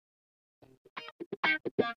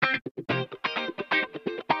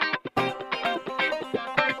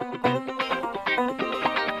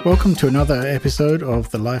Welcome to another episode of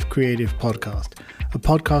the Life Creative Podcast, a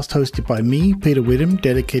podcast hosted by me, Peter Whittam,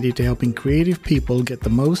 dedicated to helping creative people get the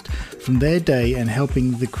most from their day and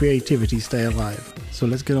helping the creativity stay alive. So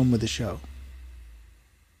let's get on with the show.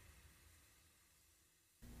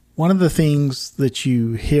 One of the things that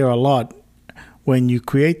you hear a lot when you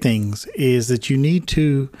create things is that you need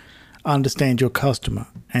to understand your customer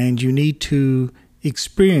and you need to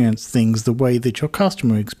experience things the way that your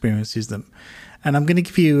customer experiences them. And I'm going to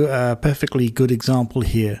give you a perfectly good example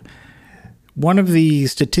here. One of the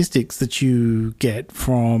statistics that you get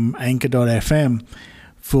from Anchor.fm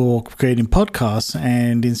for creating podcasts,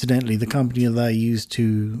 and incidentally, the company that I use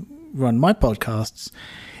to run my podcasts,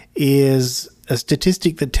 is a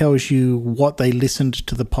statistic that tells you what they listened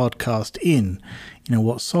to the podcast in,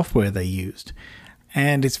 what software they used.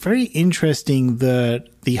 And it's very interesting that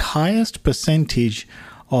the highest percentage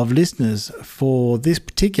of listeners for this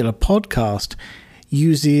particular podcast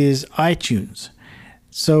uses iTunes.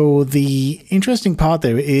 So the interesting part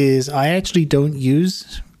there is I actually don't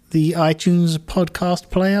use the iTunes podcast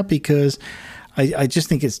player because I just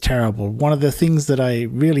think it's terrible. One of the things that I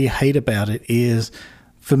really hate about it is,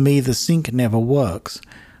 for me, the sync never works.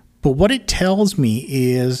 But what it tells me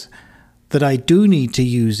is that I do need to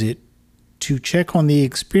use it to check on the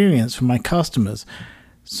experience for my customers.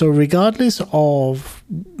 So regardless of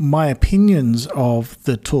my opinions of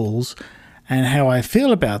the tools and how I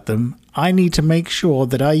feel about them, I need to make sure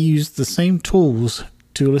that I use the same tools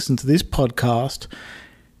to listen to this podcast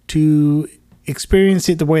to experience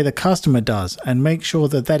it the way the customer does and make sure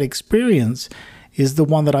that that experience is the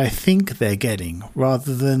one that I think they're getting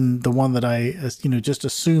rather than the one that I just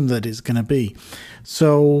assume that it's going to be.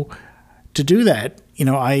 So to do that,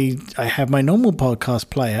 I have my normal podcast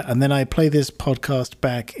player and then I play this podcast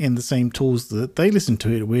back in the same tools that they listen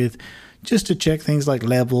to it with, just to check things like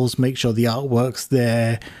levels, make sure the artwork's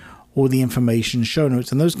there, all the information, show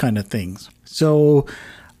notes, and those kind of things. So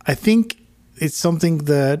I think it's something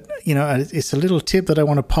that, it's a little tip that I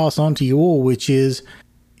want to pass on to you all, which is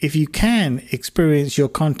if you can experience your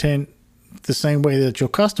content the same way that your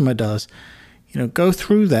customer does, go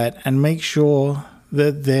through that and make sure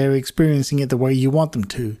that they're experiencing it the way you want them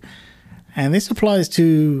to. And this applies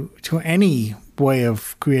to any way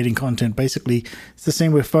of creating content. Basically, it's the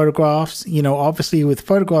same with photographs. Obviously with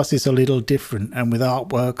photographs it's a little different, and with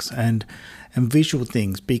artworks and visual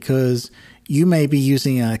things, because you may be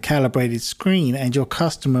using a calibrated screen and your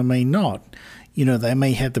customer may not. They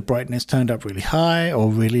may have the brightness turned up really high or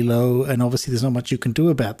really low, and obviously there's not much you can do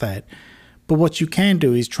about that. But what you can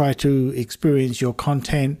do is try to experience your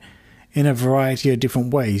content in a variety of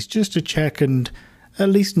different ways, just to check and at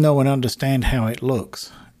least know and understand how it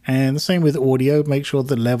looks. And the same with audio, make sure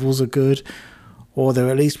the levels are good or they're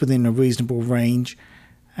at least within a reasonable range.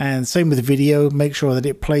 And same with video, make sure that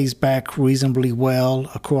it plays back reasonably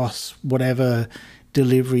well across whatever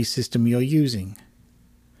delivery system you're using.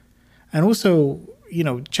 And also,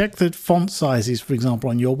 check the font sizes, for example,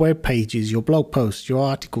 on your web pages, your blog posts, your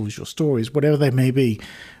articles, your stories, whatever they may be.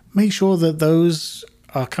 Make sure that those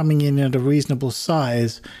are coming in at a reasonable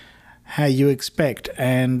size, how you expect,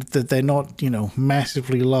 and that they're not,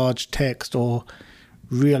 massively large text or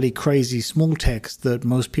really crazy small text that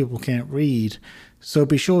most people can't read. So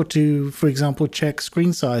be sure to, for example, check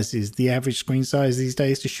screen sizes. The average screen size these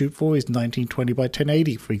days to shoot for is 1920 by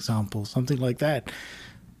 1080, for example, something like that.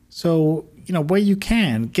 So, where you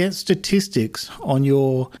can, get statistics on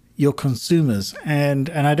your consumers. And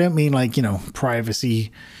I don't mean like,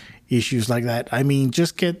 privacy issues like that. I mean,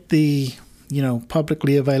 just get the,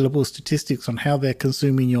 publicly available statistics on how they're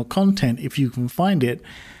consuming your content if you can find it,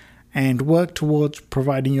 and work towards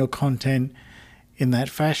providing your content in that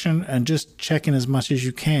fashion, and just check in as much as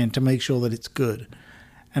you can to make sure that it's good.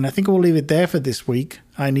 And I think we'll leave it there for this week.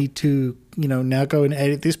 I need to, now go and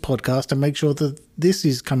edit this podcast and make sure that this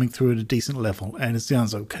is coming through at a decent level and it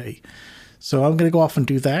sounds okay. So I'm going to go off and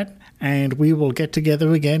do that, and we will get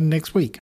together again next week.